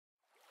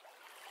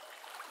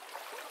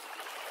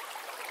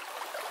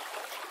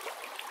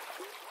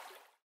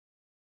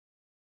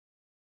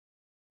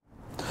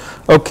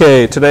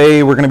Okay,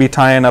 today we're going to be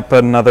tying up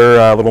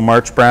another little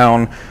March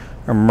Brown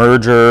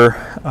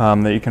emerger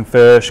that you can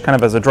fish kind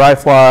of as a dry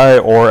fly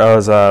or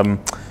as a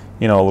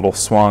little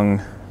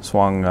swung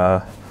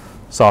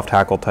soft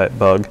hackle type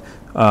bug.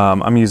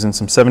 I'm using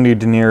some 70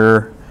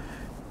 denier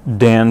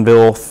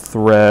Danville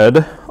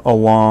thread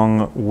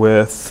along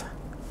with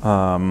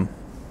a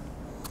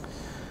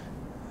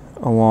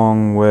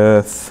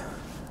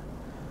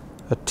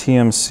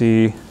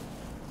TMC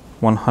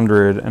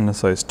 100 and a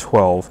size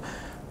 12.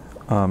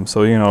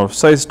 So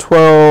size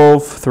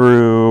 12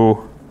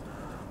 through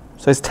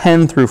size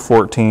 10 through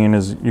 14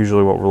 is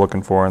usually what we're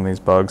looking for in these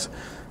bugs.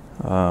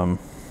 The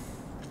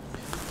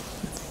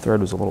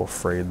thread was a little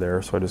frayed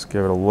there, so I just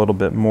give it a little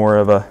bit more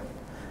of a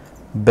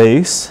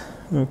base.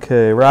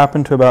 Okay,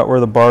 wrapping to about where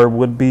the barb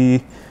would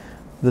be.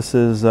 This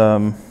is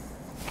I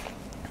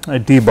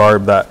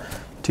debarbed that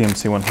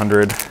TMC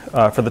 100.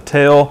 For the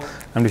tail,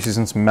 I'm just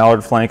using some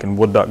mallard flank and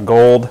wood duck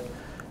gold.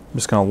 I'm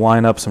just going to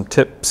line up some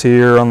tips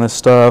here on this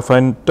stuff.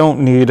 I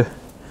don't need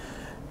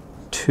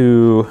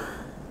too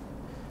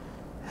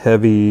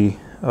heavy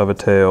of a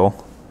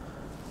tail,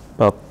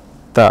 about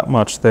that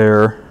much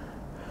there.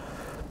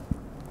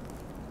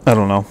 I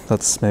don't know,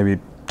 that's maybe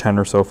 10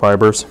 or so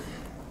fibers.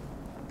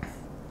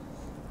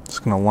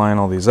 Just going to line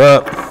all these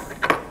up,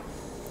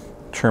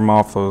 trim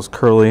off those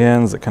curly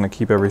ends that kind of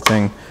keep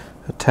everything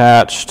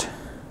attached.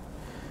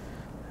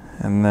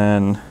 And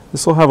then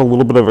this will have a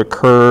little bit of a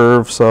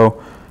curve,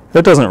 so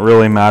it doesn't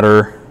really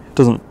matter. It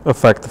doesn't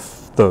affect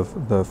the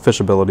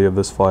fishability of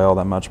this fly all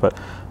that much, but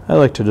I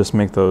like to just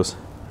make those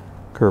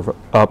curve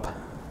up a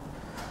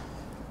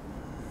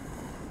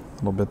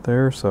little bit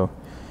there. So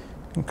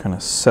you can kind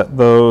of set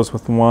those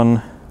with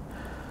one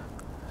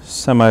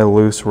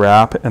semi-loose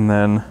wrap, and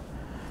then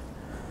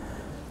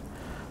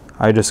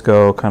I just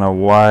go kind of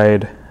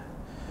wide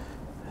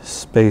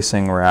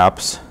spacing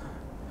wraps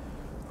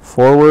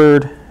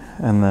forward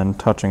and then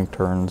touching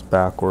turns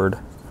backward.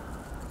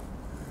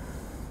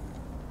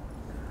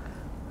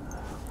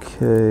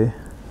 Okay,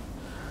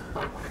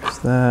 there's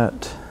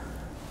that. So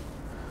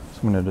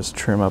I'm going to just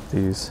trim up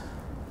these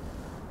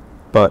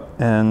butt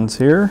ends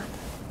here.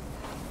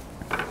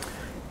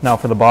 Now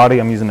for the body,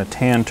 I'm using a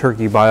tan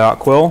turkey biot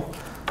quill.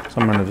 So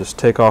I'm going to just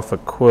take off a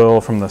quill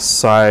from the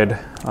side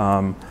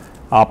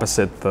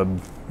opposite the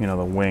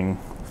the wing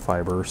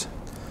fibers.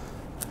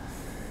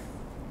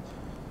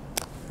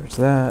 There's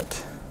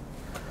that.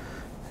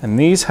 And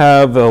these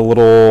have a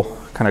little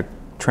kind of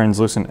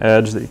translucent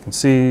edge that you can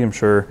see. I'm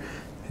sure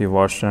if you've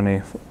watched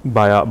any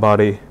biot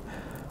body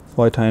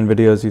fly tying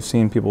videos, you've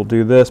seen people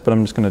do this, but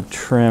I'm just going to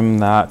trim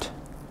that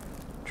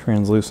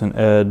translucent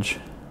edge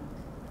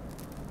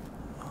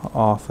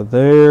off of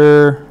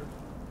there,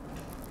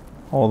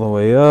 all the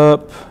way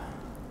up.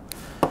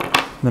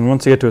 And then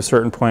once you get to a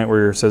certain point where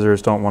your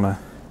scissors don't want to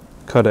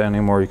cut it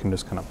anymore, you can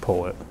just kind of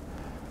pull it.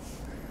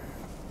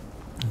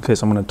 Okay,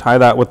 so I'm going to tie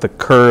that with the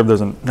curve.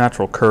 There's a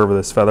natural curve of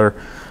this feather.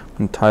 I'm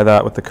going to tie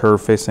that with the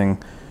curve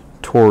facing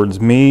towards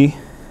me.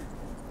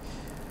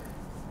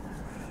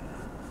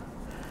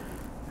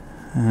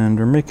 And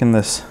we're making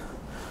this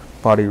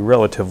body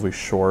relatively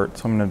short,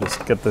 so I'm going to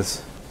just get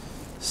this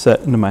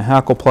set into my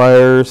hackle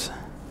pliers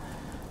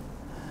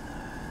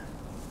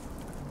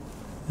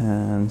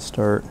and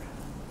start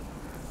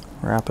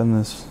wrapping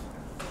this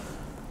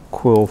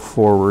quill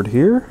forward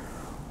here.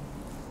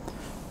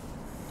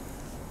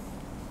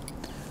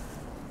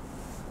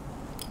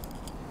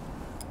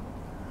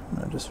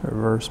 I just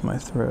reverse my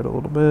thread a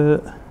little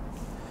bit,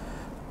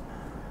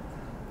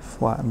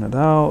 flatten it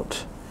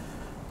out.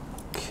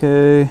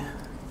 Okay.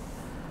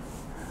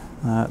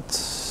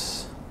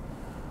 That's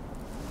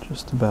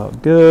just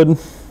about good.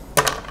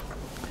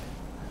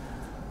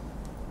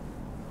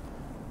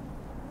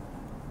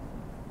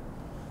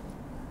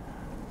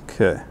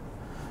 Okay,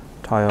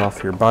 tie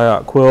off your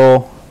biot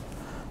quill,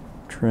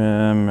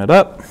 trim it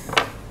up,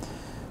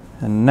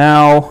 and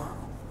now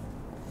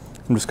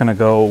I'm just going to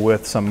go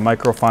with some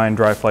microfine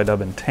dry fly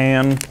dub in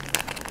tan.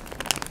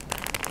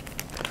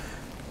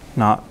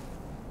 Not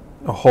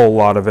a whole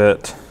lot of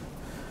it.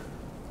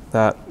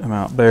 That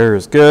amount there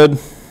is good.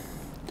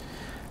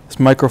 This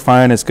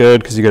microfine is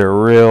good because you get a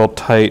real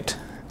tight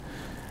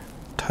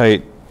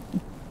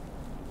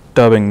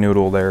dubbing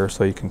noodle there,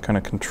 so you can kind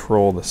of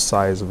control the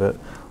size of it a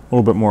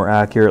little bit more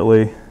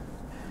accurately.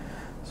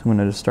 So I'm going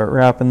to just start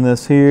wrapping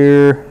this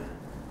here,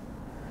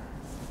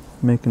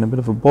 making a bit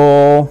of a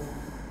ball.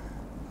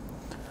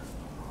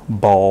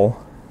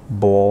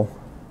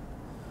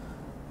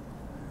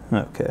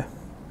 Okay,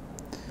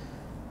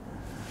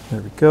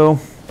 there we go.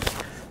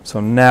 So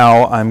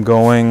now I'm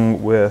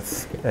going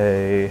with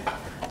a,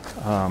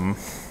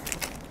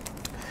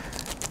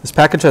 this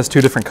package has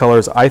two different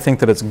colors. I think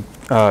that it's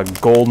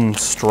golden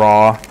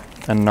straw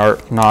and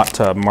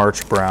not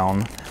March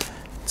Brown.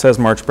 It says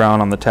March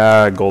Brown on the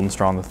tag, golden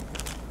straw on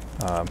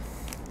the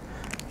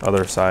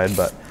other side,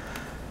 but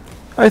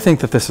I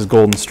think that this is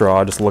golden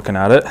straw just looking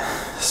at it.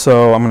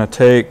 So I'm going to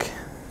take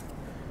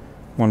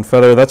one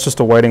feather. That's just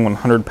a whiting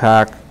 100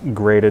 pack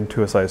graded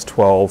to a size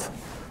 12.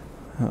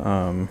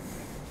 I'm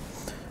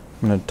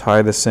going to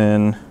tie this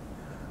in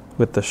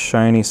with the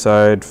shiny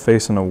side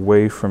facing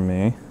away from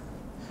me.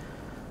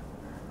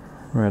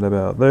 Right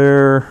about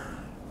there.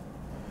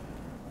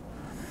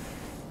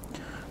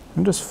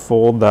 And just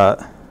fold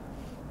that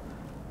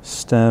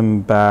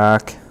stem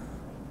back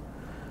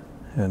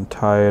and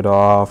tie it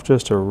off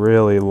just to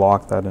really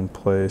lock that in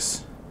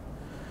place.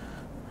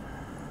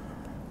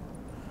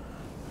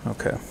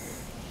 Okay.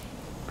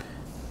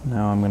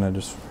 Now I'm going to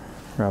just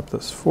wrap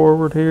this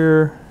forward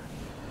here.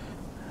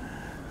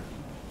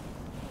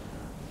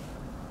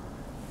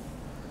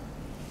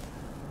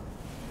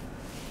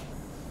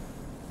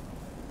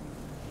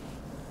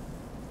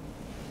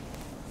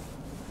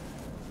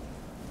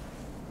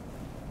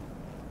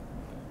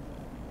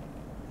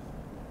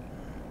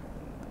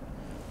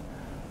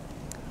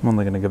 I'm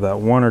only going to give that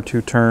 1 or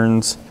 2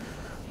 turns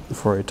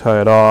before I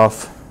tie it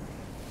off.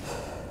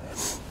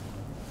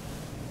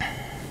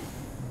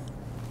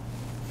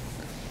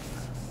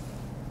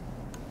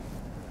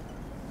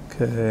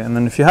 Okay, and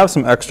then if you have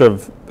some extra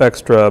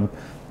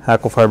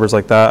hackle fibers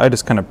like that, I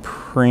just kind of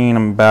preen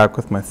them back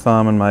with my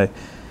thumb and my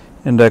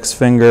index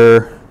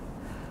finger,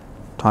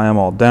 tie them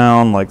all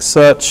down like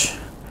such,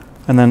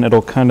 and then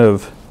it'll kind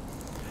of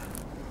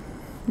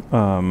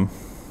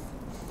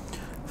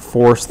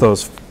force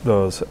those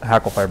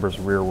hackle fibers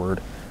rearward,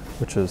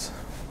 which is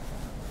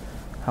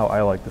how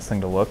I like this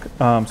thing to look.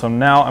 So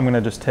now I'm going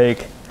to just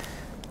take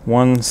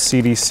one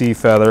CDC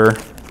feather,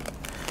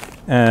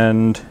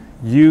 and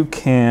you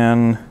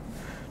can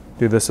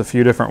do this a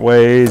few different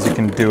ways. You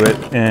can do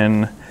it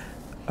in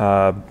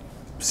a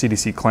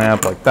CDC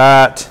clamp like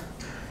that.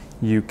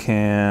 You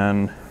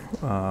can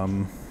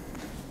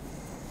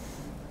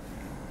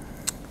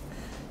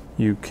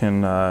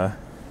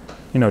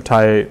you know,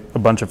 tie a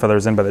bunch of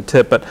feathers in by the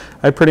tip, but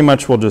I pretty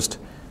much will just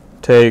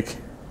take,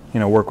 you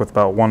know, work with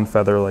about 1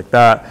 feather like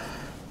that,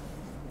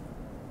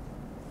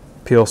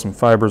 peel some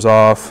fibers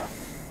off,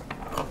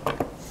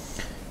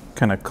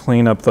 kind of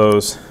clean up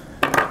those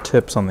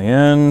tips on the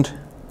end,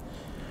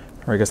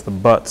 or I guess the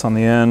butts on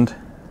the end,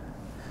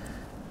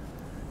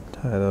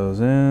 tie those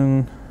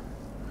in.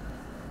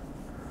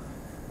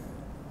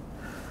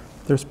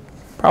 There's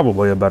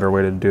probably a better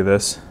way to do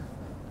this,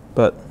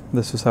 but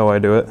this is how I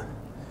do it.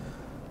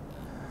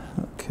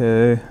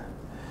 Okay,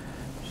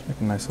 just make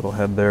a nice little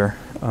head there.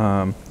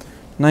 And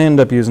I end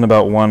up using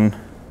about 1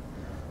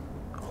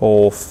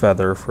 whole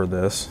feather for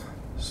this,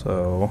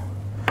 so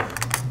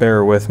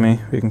bear with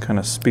me. We can kind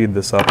of speed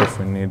this up if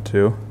we need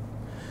to.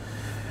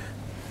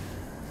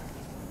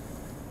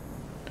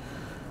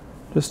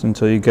 Just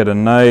until you get a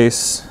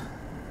nice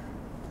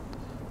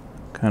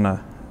kind of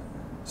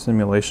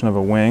simulation of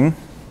a wing.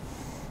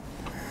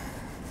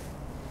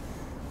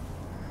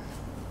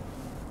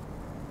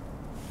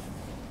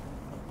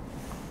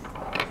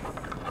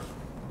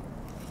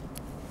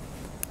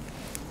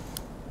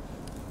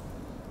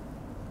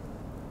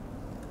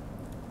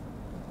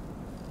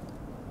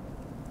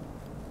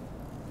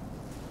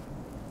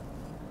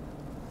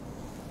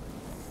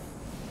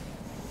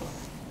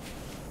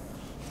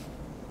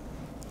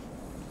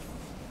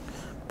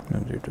 I'm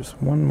going to do just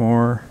 1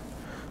 more.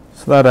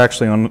 So that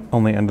actually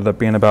only ended up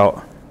being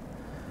about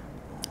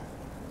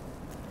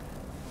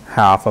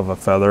half of a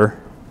feather,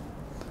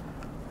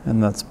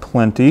 and that's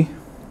plenty.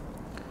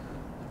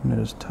 I'm going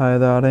to just tie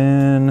that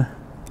in,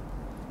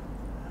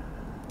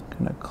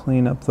 kind of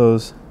clean up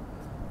those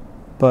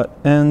butt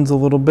ends a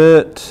little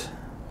bit.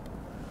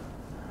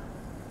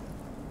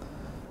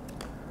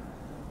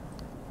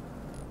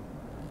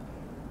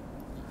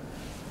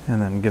 And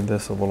then give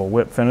this a little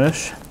whip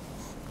finish.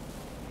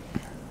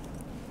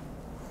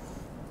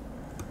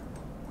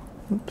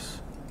 Oops.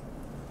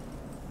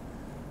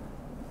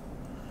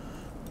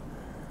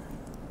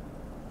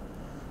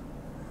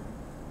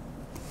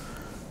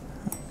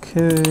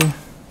 Okay,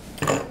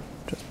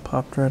 just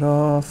popped right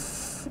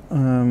off.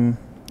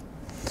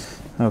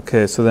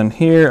 Okay, so then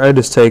here I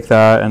just take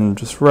that and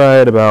just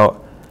right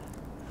about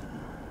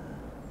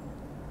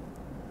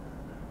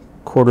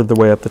 1/4 of the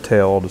way up the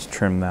tail, I'll just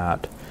trim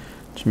that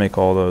to make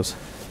all those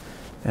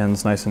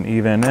ends nice and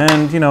even.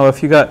 And you know,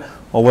 if you got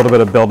a little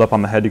bit of buildup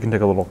on the head, you can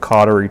take a little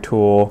cautery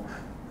tool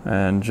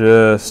and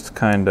just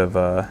kind of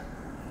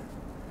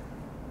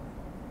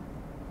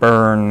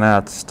burn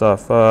that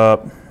stuff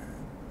up.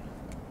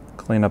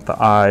 Clean up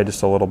the eye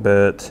just a little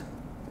bit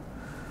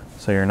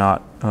so you're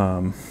not,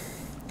 that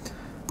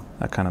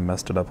kind of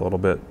messed it up a little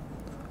bit.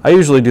 I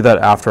usually do that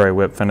after I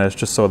whip finish,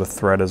 just so the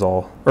thread is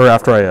all, or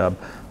after I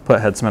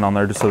put head cement on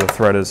there, just so the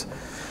thread is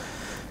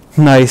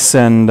nice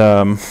and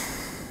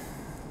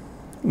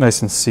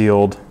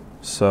sealed.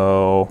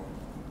 So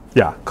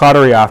yeah,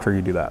 cautery after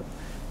you do that.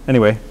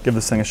 Anyway, give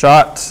this thing a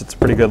shot. It's a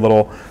pretty good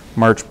little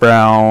March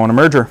Brown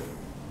emerger.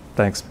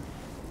 Thanks.